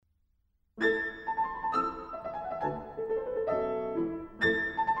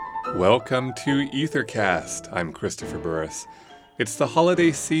Welcome to Ethercast. I'm Christopher Burris. It's the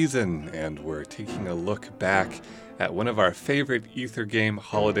holiday season, and we're taking a look back at one of our favorite Ether Game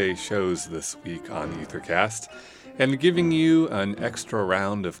holiday shows this week on Ethercast, and giving you an extra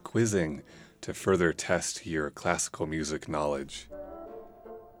round of quizzing to further test your classical music knowledge.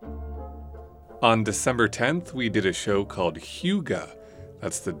 On December 10th, we did a show called Hygge.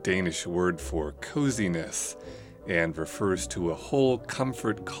 That's the Danish word for coziness, and refers to a whole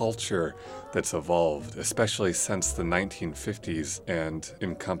comfort culture that's evolved, especially since the 1950s, and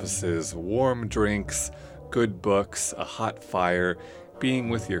encompasses warm drinks, good books, a hot fire, being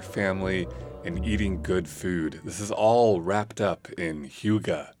with your family, and eating good food. This is all wrapped up in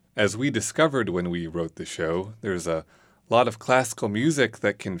Hygge. As we discovered when we wrote the show, there's a lot of classical music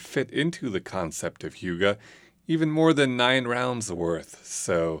that can fit into the concept of Hygge, even more than 9 rounds worth,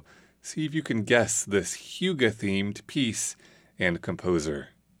 so see if you can guess this Hygge-themed piece and composer.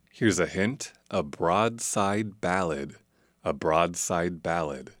 Here's a hint: a broadside ballad. A broadside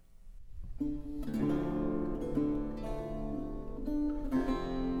ballad.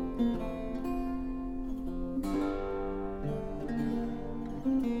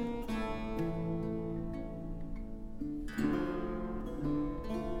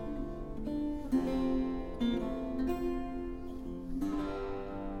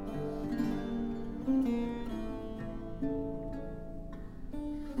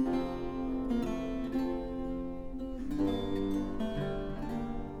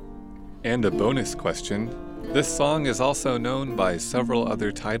 And a bonus question. This song is also known by several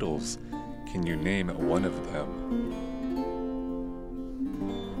other titles. Can you name one of them?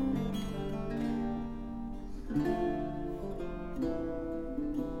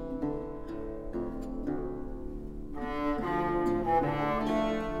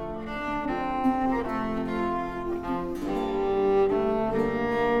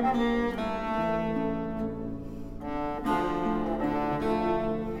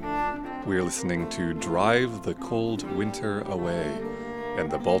 We're listening to Drive the Cold Winter Away,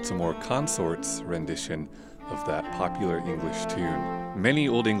 and the Baltimore Consorts rendition of that popular English tune. Many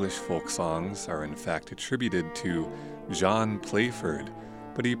Old English folk songs are in fact attributed to John Playford,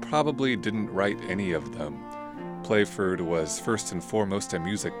 but he probably didn't write any of them. Playford was first and foremost a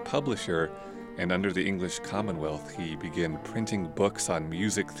music publisher, and under the English Commonwealth he began printing books on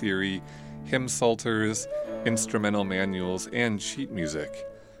music theory, hymn psalters, instrumental manuals, and sheet music.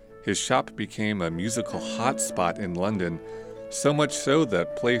 His shop became a musical hotspot in London, so much so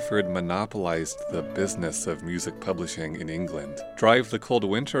that Playford monopolized the business of music publishing in England. Drive the Cold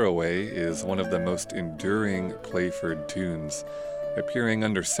Winter Away is one of the most enduring Playford tunes, appearing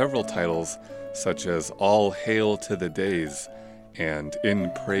under several titles such as All Hail to the Days and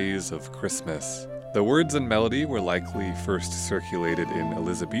In Praise of Christmas. The words and melody were likely first circulated in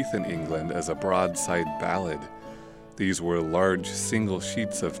Elizabethan England as a broadside ballad. These were large single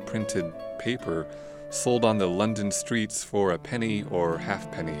sheets of printed paper sold on the London streets for a penny or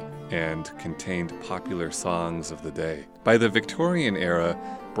halfpenny and contained popular songs of the day. By the Victorian era,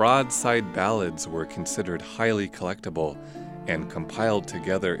 broadside ballads were considered highly collectible and compiled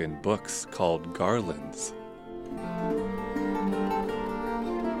together in books called garlands.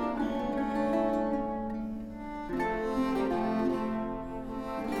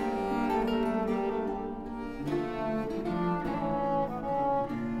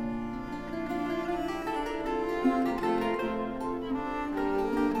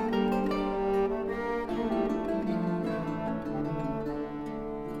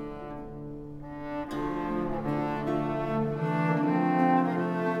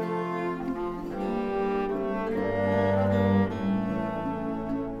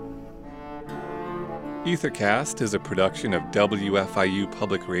 Ethercast is a production of WFIU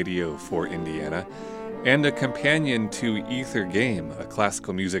Public Radio for Indiana and a companion to Ether Game, a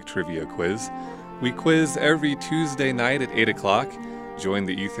classical music trivia quiz. We quiz every Tuesday night at 8 o'clock. Join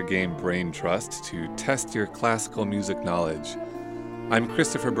the Ether Game Brain Trust to test your classical music knowledge. I'm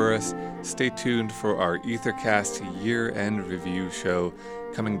Christopher Burris. Stay tuned for our Ethercast year-end review show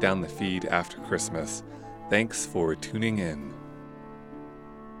coming down the feed after Christmas. Thanks for tuning in.